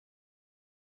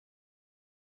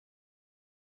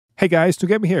Hey guys, to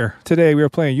get me here. Today we are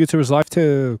playing YouTubers Life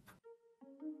 2.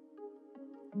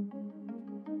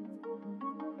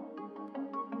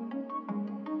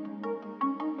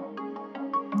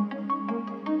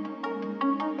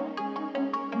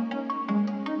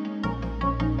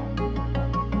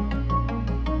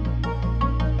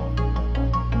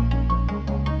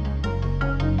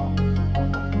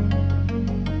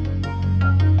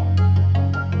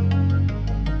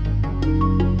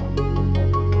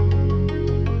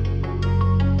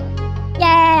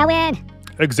 Yeah, I win!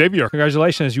 Xavier,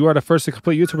 congratulations. You are the first to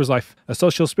complete YouTubers Life, a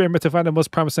social experiment to find the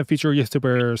most promising future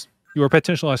YouTubers. Your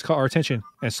potential has caught our attention,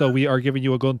 and so we are giving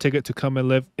you a golden ticket to come and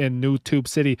live in New Tube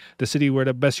City, the city where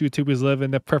the best YouTubers live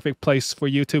and the perfect place for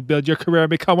you to build your career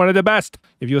and become one of the best.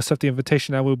 If you accept the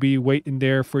invitation, I will be waiting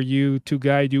there for you to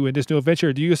guide you in this new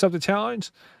adventure. Do you accept the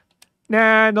challenge?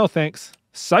 Nah, no thanks.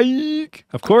 Psych!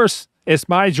 Of course, it's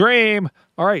my dream.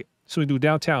 All right. So we do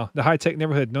downtown, the high-tech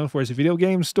neighborhood known for its video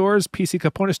game stores, PC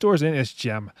component stores, and its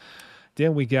gem.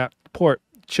 Then we got Port,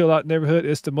 chill-out neighborhood.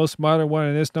 It's the most modern one,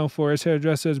 and it's known for its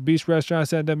hairdressers, beach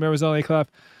restaurants, and the members only club.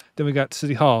 Then we got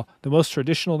City Hall, the most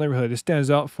traditional neighborhood. It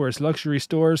stands out for its luxury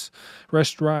stores,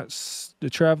 restaurants, the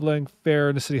traveling fair,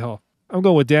 and the City Hall. I'm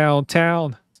going with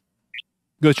downtown.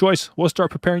 Good choice. We'll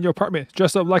start preparing your apartment.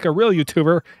 Dress up like a real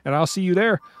YouTuber, and I'll see you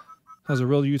there. How's a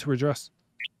real YouTuber dress?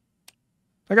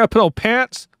 I gotta put on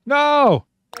pants? No!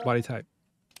 Body type.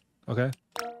 Okay.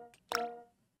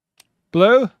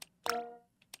 Blue?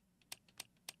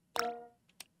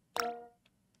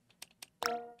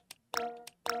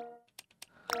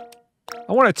 I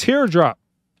want a teardrop.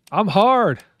 I'm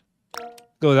hard.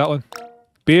 Go with that one.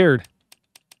 Beard.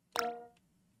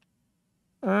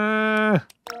 A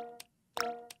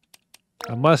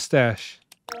mustache.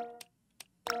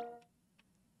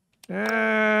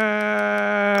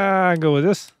 I go with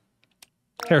this.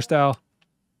 Hairstyle.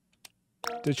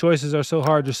 The choices are so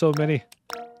hard. There's so many.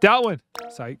 That one.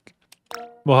 Psych.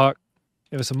 Mohawk.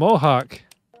 If it's a mohawk.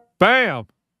 Bam.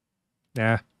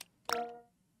 Nah. I'll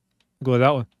go with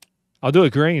that one. I'll do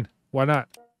it green. Why not?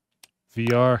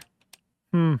 VR.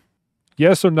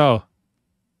 Yes or no?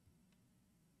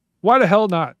 Why the hell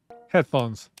not?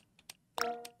 Headphones.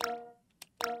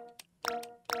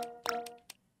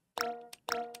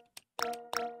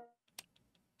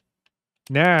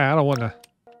 Nah, I don't want to.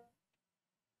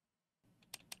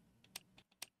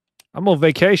 I'm on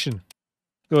vacation.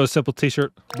 Go with a simple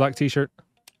t-shirt, black t-shirt.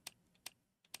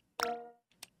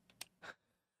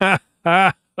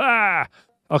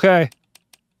 Okay,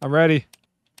 I'm ready.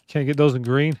 Can't get those in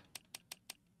green.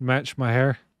 Match my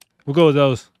hair. We'll go with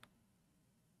those.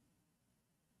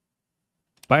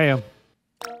 Bam.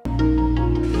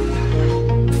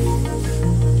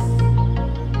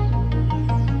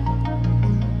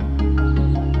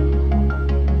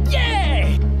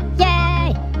 Yay!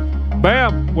 Yay!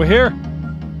 Bam, we're here.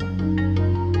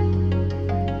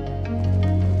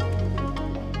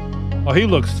 Oh, he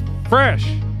looks fresh.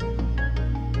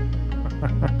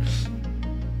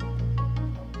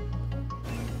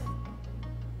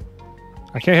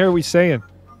 I can't hear what he's saying.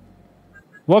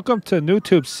 Welcome to New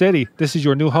Tube City. This is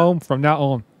your new home from now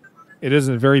on. It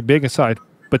isn't very big inside,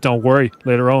 but don't worry.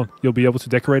 Later on, you'll be able to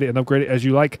decorate it and upgrade it as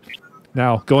you like.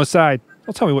 Now, go inside.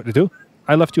 Don't tell me what to do.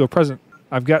 I left you a present.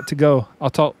 I've got to go. I'll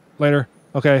talk later.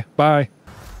 Okay, bye.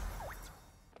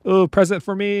 Ooh, present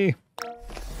for me.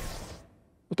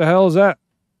 What the hell is that?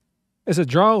 It's a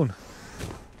drone.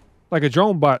 Like a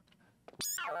drone bot.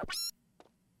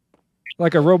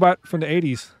 Like a robot from the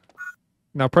 80s.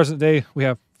 Now, present day, we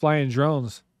have flying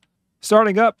drones.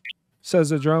 Starting up, says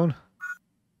the drone.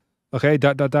 Okay, ...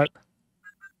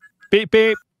 Beep,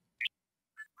 beep.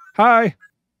 Hi,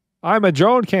 I'm a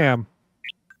drone cam.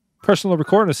 Personal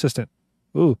recording assistant.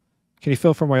 Ooh, can you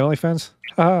film for my OnlyFans?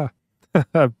 Haha.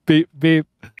 Beep, beep.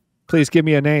 Please give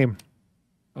me a name.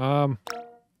 I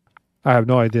have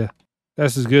no idea.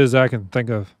 That's as good as I can think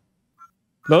of.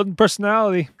 Loading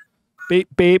personality. Beep,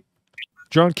 beep.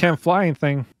 Drone cam flying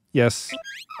thing. Yes.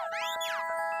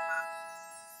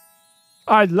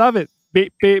 I love it.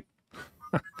 Beep, beep.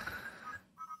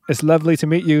 It's lovely to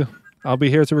meet you. I'll be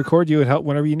here to record you and help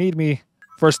whenever you need me.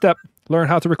 First step, learn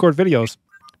how to record videos.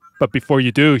 But before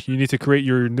you do, you need to create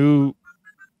your new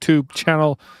tube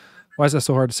channel. Why is that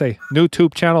so hard to say? New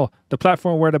tube channel, the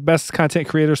platform where the best content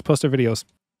creators post their videos.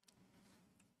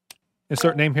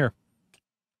 Insert name here.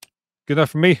 Good enough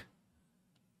for me.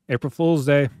 April Fool's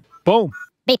Day. Boom.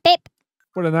 Beep, beep.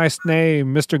 What a nice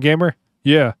name, Mr. Gamer.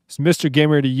 Yeah, it's Mr.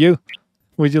 Gamer to you.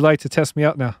 Would you like to test me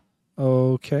out now?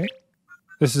 Okay.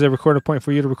 This is a recording point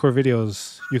for you to record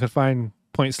videos. You can find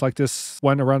points like this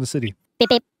one around the city. Beep,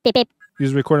 beep, beep, beep.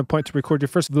 Use a recording point to record your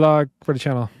first vlog for the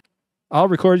channel. I'll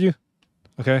record you.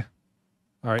 Okay.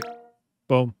 All right.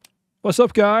 Boom. What's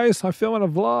up, guys? I'm filming a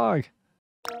vlog.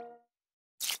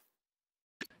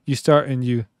 You start and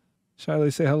you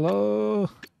shyly say hello,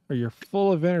 or you're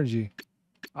full of energy.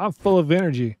 I'm full of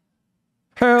energy.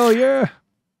 Hell yeah.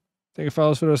 Thank you,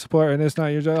 fellas, for the support. And it's not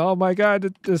your job. Oh my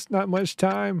God, there's not much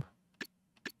time.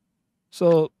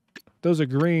 So those are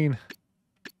green.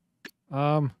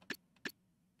 I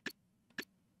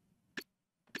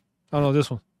don't know this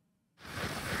one.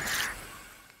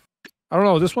 I don't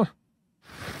know this one.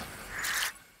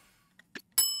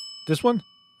 This one?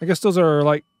 I guess those are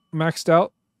like maxed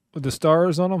out with the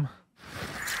stars on them.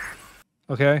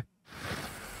 Okay.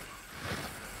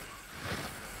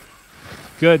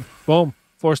 Good. Boom.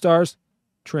 4 stars.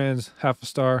 Trends, half a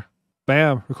star.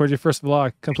 Bam. Record your first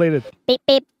vlog. Completed. Beep,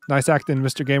 beep. Nice acting,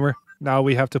 Mr. Gamer. Now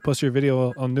we have to post your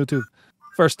video on YouTube.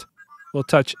 First, we'll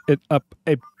touch it up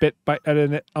a bit by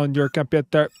editing it on your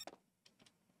computer.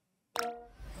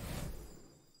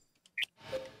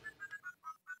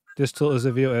 This tool is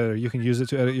a video editor. You can use it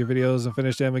to edit your videos and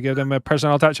finish them and give them a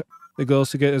personal touch. The goal is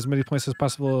to get as many points as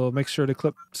possible. Make sure the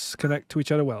clips connect to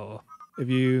each other well. If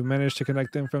you manage to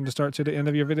connect them from the start to the end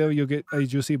of your video, you'll get a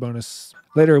juicy bonus.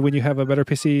 Later, when you have a better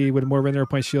PC with more render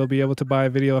points, you'll be able to buy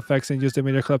video effects and use them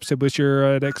in your clips to boost your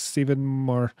edits even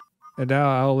more. And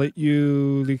now I'll let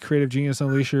you, the creative genius,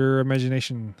 unleash your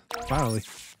imagination. Finally.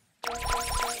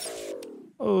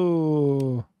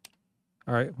 Oh.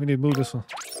 All right, we need to move this one.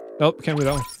 Nope, can't move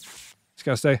that one. Just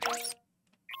gotta stay.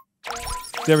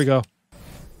 There we go.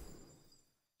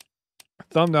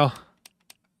 Thumbnail.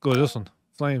 Go to this one.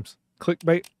 Flames.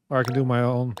 Clickbait. Or I can do my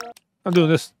own. I'm doing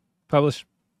this. Publish.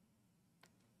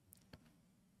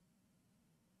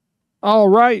 All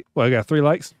right. Well, I got 3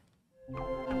 likes.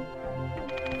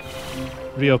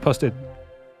 Video posted.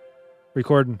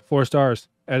 Recording 4 stars.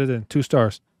 Editing 2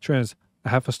 stars. Trends a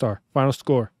half a star. Final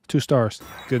score 2 stars.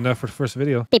 Good enough for the first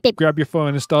video. Beep, beep. Grab your phone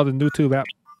and install the YouTube app.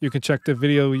 You can check the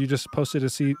video you just posted to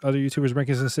see other YouTubers'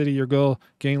 rankings in the city. Your goal,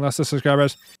 gain lots of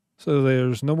subscribers. So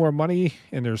there's no more money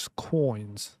and there's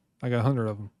coins. I got 100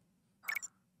 of them.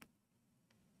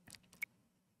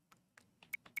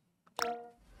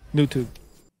 YouTube.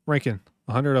 Ranking.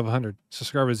 100 of 100.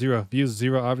 Subscribers 0. Views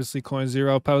 0. Obviously coins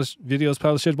 0. Videos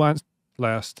published once.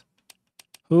 Last.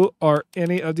 Who are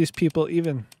any of these people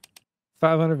even?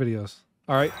 500 videos.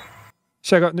 Alright.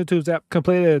 Check out YouTube's app.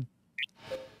 Completed.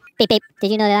 Beep, beep. Did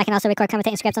you know that I can also record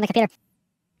commentating scripts on the computer?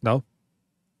 No.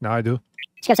 Now I do.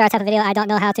 Scripts are a type of video I don't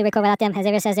know how to record without them. As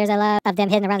Xavier says, there's a lot of them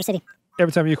hidden around the city.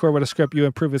 Every time you record with a script, you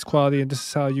improve its quality, and this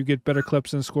is how you get better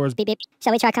clips and scores. Beep, beep.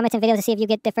 Shall we try commenting videos to see if you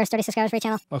get the first 30 subscribers for your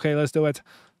channel? Okay, let's do it.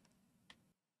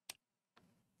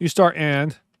 You start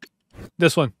and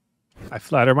this one. I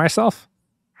flatter myself.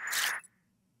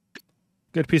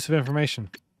 Good piece of information.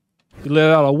 You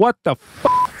let out a what the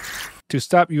f***. To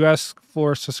stop, you ask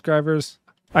for subscribers.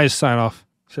 I just sign off.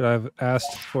 Should I have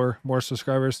asked for more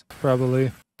subscribers?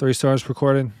 Probably. 3 stars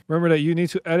recorded. Remember that you need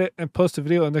to edit and post the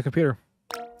video on the computer.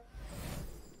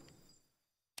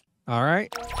 All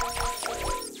right.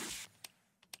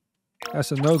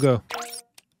 That's a no-go.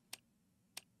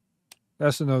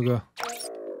 That's a no-go.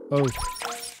 Oh.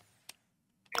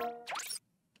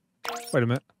 Wait a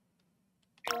minute.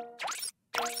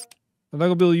 I'm not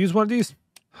going to be able to use one of these?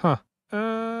 Huh.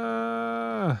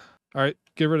 All right.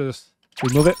 Get rid of this.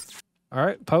 Remove it. All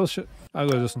right. Publish it. I'll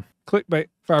go to this one. Clickbait.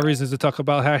 5 reasons to talk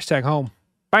about hashtag home.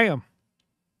 Bam.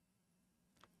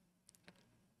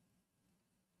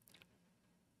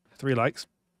 3 likes.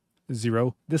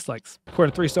 0 dislikes.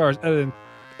 According to 3 stars. Editing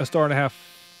 1.5 stars.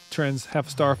 Trends half a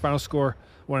star. Final score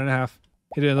 1.5.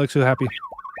 He didn't look too happy.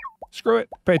 Screw it.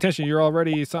 Pay attention. You're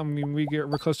already something.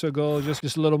 We're close to a goal.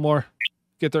 Just a little more.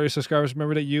 Get 30 subscribers.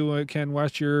 Remember that you can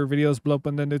watch your videos blow up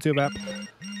on the YouTube app.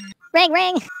 Ring,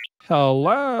 ring.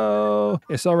 Hello.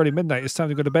 It's already midnight. It's time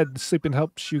to go to bed. Sleeping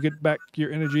helps you get back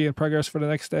your energy and progress for the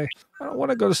next day. I don't want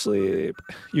to go to sleep.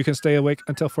 You can stay awake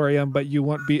until 4 a.m., but you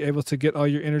won't be able to get all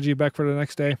your energy back for the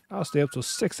next day. I'll stay up till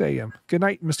 6 a.m. Good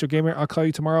night, Mr. Gamer. I'll call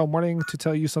you tomorrow morning to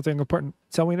tell you something important.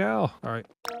 Tell me now. All right.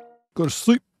 Go to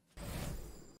sleep.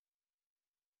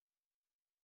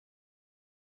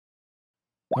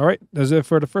 All right. That's it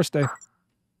for the first day.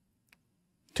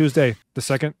 Tuesday, the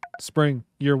 2nd, spring,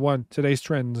 year 1. Today's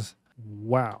trends.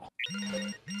 Wow.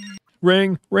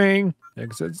 Ring, ring.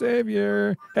 Exit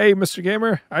Xavier. Hey, Mr.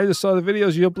 Gamer. I just saw the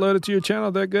videos you uploaded to your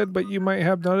channel. They're good, but you might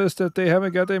have noticed that they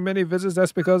haven't got that many visits.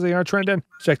 That's because they aren't trending.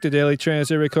 Check the daily trends.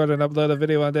 They record and upload a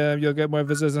video on them. You'll get more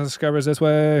visits and subscribers this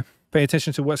way. Pay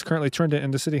attention to what's currently trending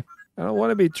in the city. I don't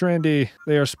want to be trendy.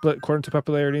 They are split according to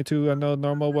popularity to unknown,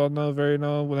 normal, well-known, very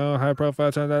known, no high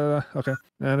profile. Okay.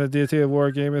 And the Deity of War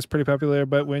game is pretty popular,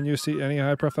 but when you see any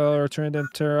high profile or trend and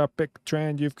topic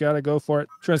trend, you've got to go for it.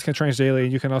 Trends can change daily,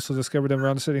 and you can also discover them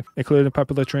around the city, including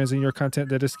popular trends in your content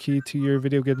that is key to your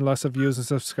video getting lots of views and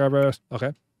subscribers.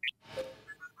 Okay.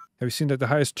 Have you seen that the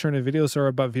highest trending videos are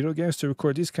about video games? To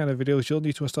record these kind of videos, you'll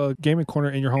need to install a gaming corner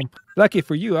in your home. Lucky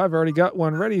for you, I've already got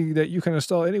one ready that you can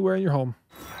install anywhere in your home.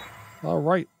 All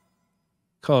right.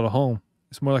 Call it a home.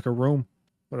 It's more like a room.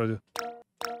 What do I do?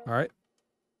 All right.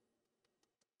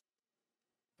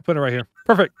 Put it right here.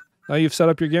 Perfect. Now you've set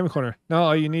up your gaming corner. Now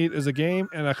all you need is a game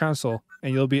and a console,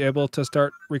 and you'll be able to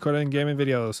start recording gaming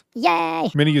videos. Yay!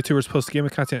 Many YouTubers post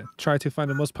gaming content. Try to find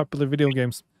the most popular video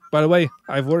games. By the way,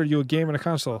 I've ordered you a game and a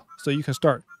console, so you can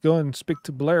start. Go and speak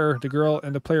to Blair, the girl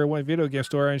in the Player One video game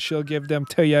store, and she'll give them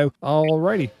to you.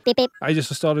 Alrighty. Beep beep. I just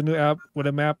installed a new app with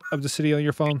a map of the city on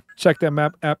your phone. Check that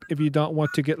map app if you don't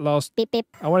want to get lost. Beep beep.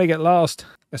 I want to get lost.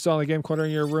 Install the game corner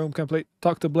in your room complete.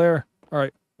 Talk to Blair.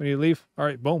 Alright, we need to leave.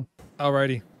 Alright, boom.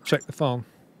 Alrighty. Check the phone.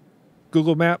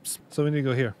 Google Maps. So we need to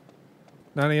go here.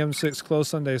 9 a.m. 6, closed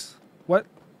Sundays. What?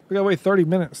 We gotta wait 30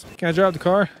 minutes. Can I drive the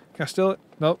car? Can I steal it?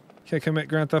 Nope. Can I commit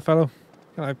Grand Theft Auto?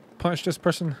 Can I punch this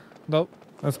person? Nope.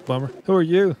 That's a bummer. Who are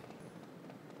you?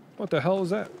 What the hell is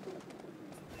that?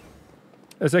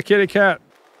 It's a kitty cat.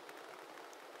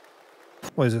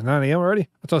 What is it, 9 a.m. already?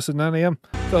 I thought it said 9 a.m.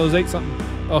 I thought it was 8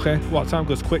 something. Okay, well, time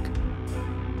goes quick.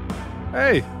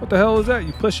 Hey, what the hell is that?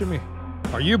 You pushing me.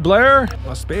 Are you Blair?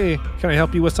 Must be. Can I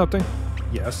help you with something?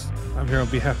 Yes. I'm here on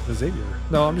behalf of Xavier.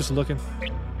 No, I'm just looking.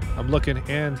 I'm looking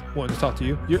and wanting to talk to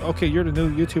you. You're the new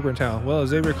YouTuber in town. Well,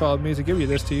 Xavier called me to give you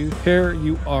this to you. Here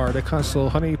you are, the console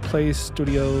Honey Play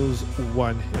Studios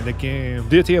 1 in the game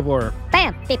Deity of War.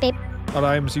 Bam! Beep beep. All the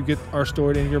items you get are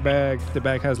stored in your bag. The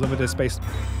bag has limited space.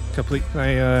 Complete. Can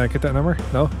I get that number?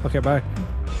 No? Okay, bye.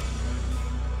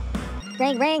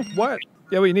 Ring ring. What?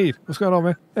 Yeah, what you need? What's going on,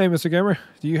 man? Hey, Mr. Gamer.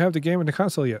 Do you have the game in the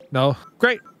console yet? No.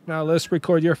 Great. Now let's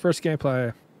record your first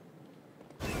gameplay.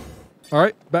 All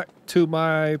right, back to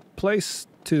my place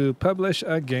to publish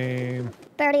a game.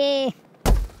 Birdie.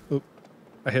 Oop,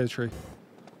 I hit a tree.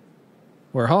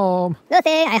 We're home. Lucy,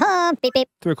 I home. Beep beep.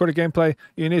 To record a gameplay,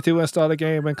 you need to install the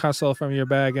game and console from your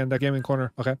bag and the gaming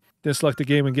corner. Okay. Then select the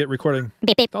game and get recording.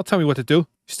 Beep beep. Don't tell me what to do.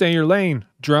 Stay in your lane,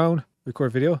 drone.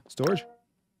 Record video, storage.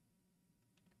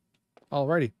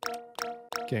 Alrighty.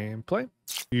 Gameplay.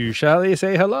 You shall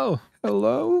say hello.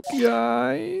 Hello,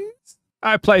 guys.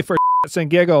 I play for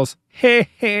and giggles. Hey,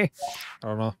 hey. I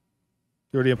don't know.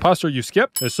 You're the imposter. You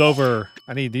skip. It's over.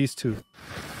 I need these two.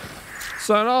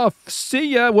 Sign off.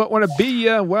 See ya. What want to be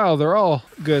ya? Wow, they're all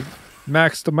good.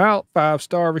 Maxed them out.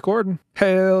 5-star recording.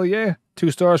 Hell yeah.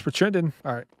 2 stars for trending.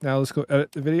 All right. Now let's go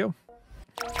edit the video.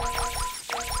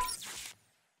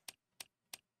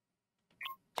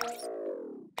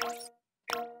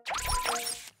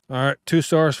 All right. 2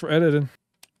 stars for editing.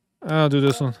 I'll do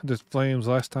this one. Did flames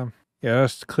last time. Yeah,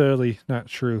 that's clearly not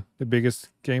true. The biggest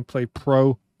gameplay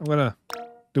pro. I'm gonna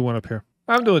do one up here.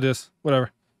 I'm doing this.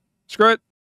 Whatever. Screw it.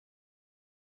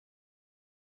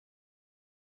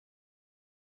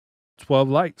 12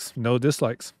 likes. No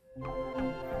dislikes.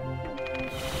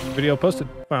 Video posted.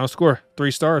 Final score. 3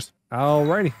 stars.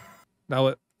 Alrighty. Now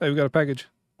what? Hey, we got a package.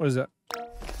 What is that?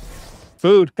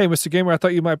 Food. Hey, Mr. Gamer, I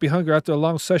thought you might be hungry after a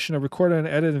long session of recording and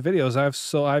editing videos.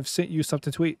 I've sent you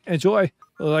something to eat. Enjoy.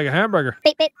 Like a hamburger.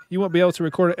 Beep beep. You won't be able to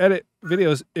record or edit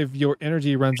videos if your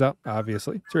energy runs out,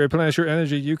 obviously. To replenish your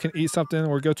energy, you can eat something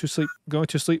or go to sleep. Going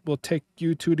to sleep will take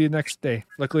you to the next day.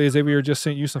 Luckily, Xavier just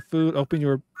sent you some food. Open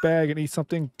your bag and eat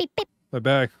something. Beep beep. My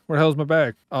bag. Where the hell is my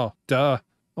bag? Oh, duh.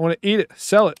 I want to eat it.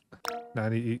 Sell it. Now I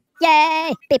need to eat.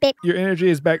 Yay! Beep beep. Your energy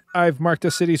is back. I've marked the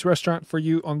city's restaurant for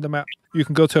you on the map. You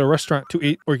can go to a restaurant to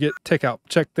eat or get takeout.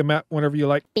 Check the map whenever you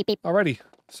like. Beep beep. Alrighty.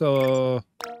 So,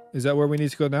 is that where we need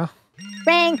to go now?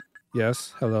 Ring.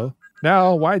 Yes. Hello.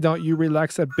 Now, why don't you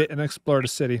relax a bit and explore the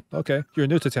city? Okay, you're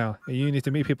new to town and you need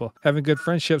to meet people. Having good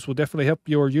friendships will definitely help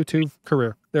your YouTube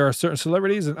career. There are certain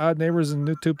celebrities and odd neighbors in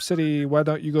YouTube City. Why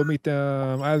don't you go meet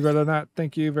them? I'd rather not.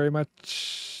 Thank you very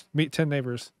much. Meet 10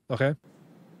 neighbors. Okay. All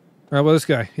right, well, this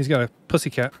guy, he's got a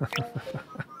pussycat.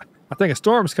 I think a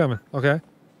storm's coming. Okay.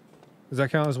 Does that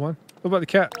count as one? What about the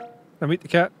cat? I meet the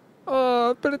cat.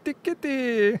 Oh, pretty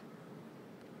kitty.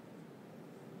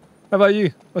 How about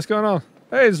you? What's going on?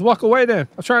 Hey, just walk away then.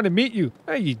 I'm trying to meet you.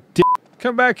 Hey, you dick.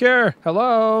 Come back here.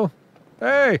 Hello.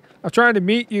 Hey, I'm trying to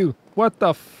meet you. What the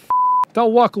f?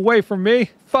 Don't walk away from me.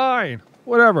 Fine.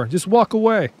 Whatever. Just walk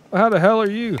away. Well, how the hell are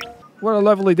you? What a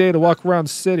lovely day to walk around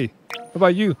the city. How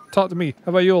about you? Talk to me. How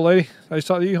about you, old lady? I just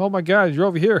talked to you. Oh my God, you're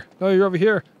over here. No, you're over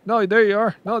here. No, there you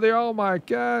are. No, there. Oh my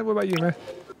God. What about you, man?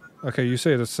 Okay, you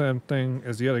say the same thing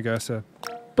as the other guy said.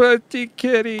 Pretty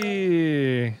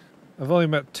kitty. I've only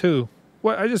met 2.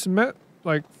 What? I just met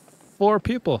like 4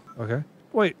 people. Okay.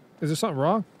 Wait, is there something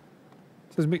wrong?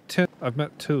 It says meet 10. I've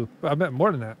met 2. But I've met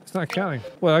more than that. It's not counting.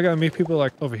 Well, I gotta meet people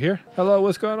like over here. Hello,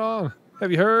 what's going on?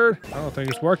 Have you heard? I don't think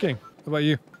it's working. How about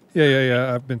you?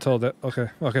 Yeah. I've been told that. Okay,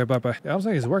 bye-bye. Yeah, I don't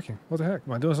think it's working. What the heck?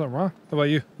 Am I doing something wrong? How about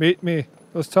you? Meet me.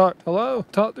 Let's talk. Hello?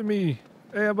 Talk to me.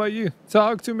 Hey, how about you?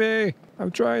 Talk to me.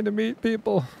 I'm trying to meet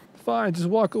people. Fine, just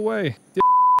walk away.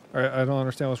 All right, I don't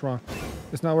understand what's wrong.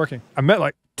 It's not working. I met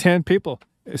like 10 people.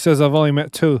 It says I've only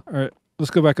met 2. All right,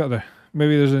 let's go back up there.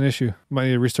 Maybe there's an issue. Might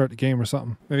need to restart the game or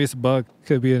something. Maybe it's a bug.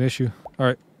 Could be an issue. All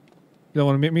right. You don't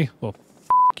want to meet me? Well,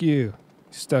 f you.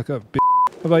 Stuck up, bitch.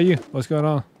 How about you? What's going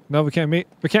on? No, we can't meet.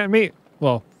 We can't meet.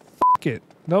 Well, f it.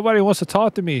 Nobody wants to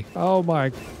talk to me. Oh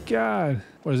my God.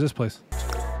 What is this place?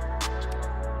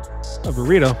 A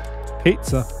burrito.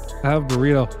 Pizza. I have a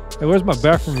burrito. Hey, where's my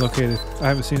bathroom located? I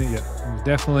haven't seen it yet. I'm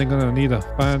definitely going to need to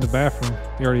find the bathroom.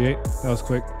 You already ate. That was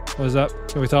quick. What is up?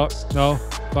 Can we talk? No?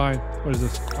 Fine. What is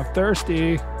this? I'm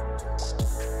thirsty.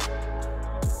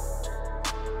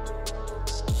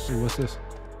 Ooh, what's this?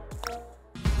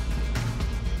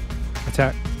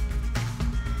 Attack.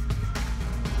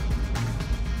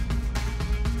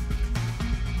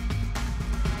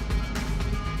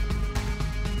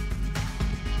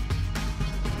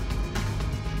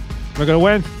 Am I gonna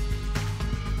win?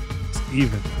 It's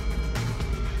even.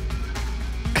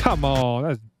 Come on,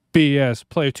 that's BS.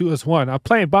 Player 2 is 1. I'm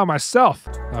playing by myself.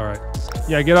 All right.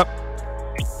 Yeah, get up.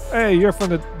 Hey, you're from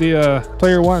the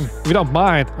player 1. If you don't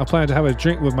mind, I'm planning to have a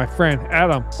drink with my friend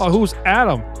Adam. Oh, who's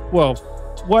Adam? Well,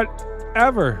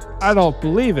 whatever. I don't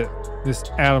believe it. This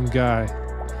Adam guy.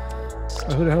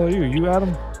 Oh, who the hell are you? You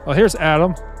Adam? Oh, here's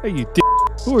Adam. Hey, you d***.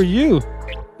 Who are you?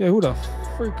 Yeah, who the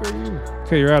freak are you?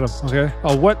 Okay, you're Adam. Okay.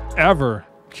 Oh, whatever.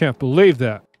 Can't believe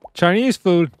that. Chinese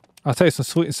food. I'll take some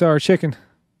sweet and sour chicken.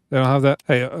 They don't have that.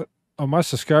 Hey, are my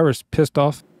subscribers pissed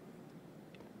off?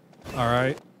 All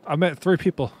right. I met 3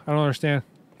 people. I don't understand.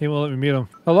 He won't let me meet them.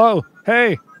 Hello.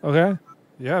 Hey. Okay.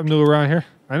 Yeah, I'm new around here.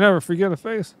 I never forget a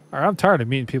face. All right, I'm tired of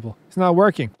meeting people. It's not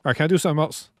working. All right, can I do something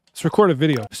else? Let's record a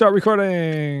video. Start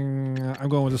recording. I'm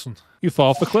going with this one. You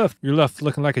fall off the cliff. You're left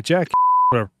looking like a jack.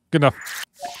 Whatever. Good enough.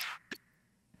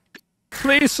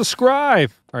 Please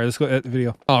subscribe. All right, let's go edit the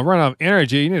video. Oh, run out of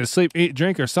energy. You need to sleep, eat,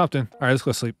 drink, or something. All right, let's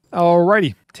go sleep.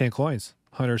 Alrighty. 10 coins.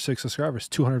 106 subscribers.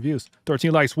 200 views.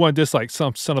 13 likes. 1 dislike.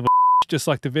 Some son of a just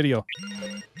like the video.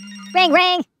 Ring,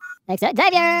 ring. Thanks,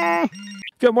 Xavier.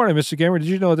 Good morning, Mr. Gamer. Did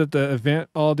you know that the event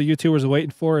all the YouTubers are waiting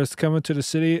for is coming to the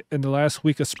city in the last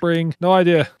week of spring? No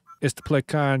idea. It's the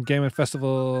PlayCon Gaming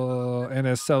Festival, and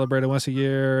it's celebrated once a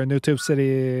year in New Tube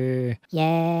City.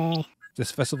 Yay. This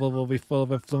festival will be full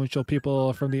of influential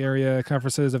people from the area,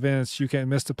 conferences, events. You can't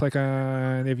miss the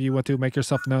PlayCon if you want to make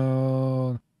yourself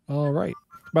known. All right.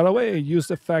 By the way, use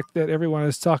the fact that everyone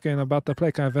is talking about the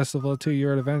PlayCon Festival to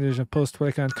your advantage and post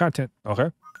PlayCon content.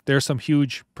 Okay. There's some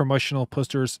huge promotional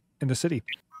posters in the city.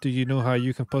 Do you know how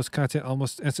you can post content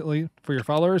almost instantly for your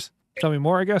followers? Tell me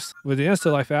more, I guess. With the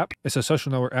InstaLife app, it's a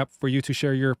social network app for you to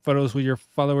share your photos with your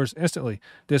followers instantly.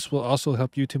 This will also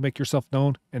help you to make yourself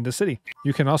known in the city.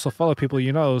 You can also follow people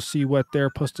you know, see what they're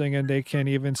posting, and they can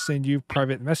even send you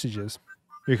private messages.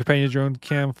 Your companion drone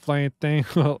cam flying thing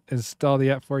will install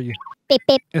the app for you. Beep,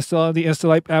 beep. Install the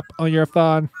InstaLife app on your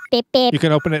phone. Beep, beep. You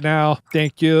can open it now.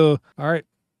 Thank you. All right.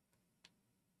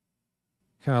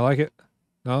 Kind of like it.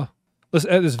 No? Let's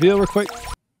edit this video real quick.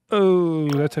 Oh,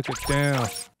 that took it down.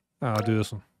 I'll do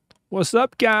this one. What's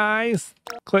up, guys?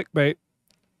 Clickbait.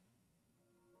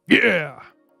 Yeah.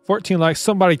 14 likes.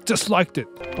 Somebody disliked it.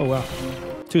 Oh, wow.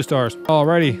 2 stars.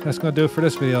 Alrighty. That's going to do it for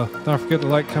this video. Don't forget to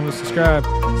like, comment, subscribe.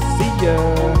 See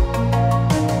ya.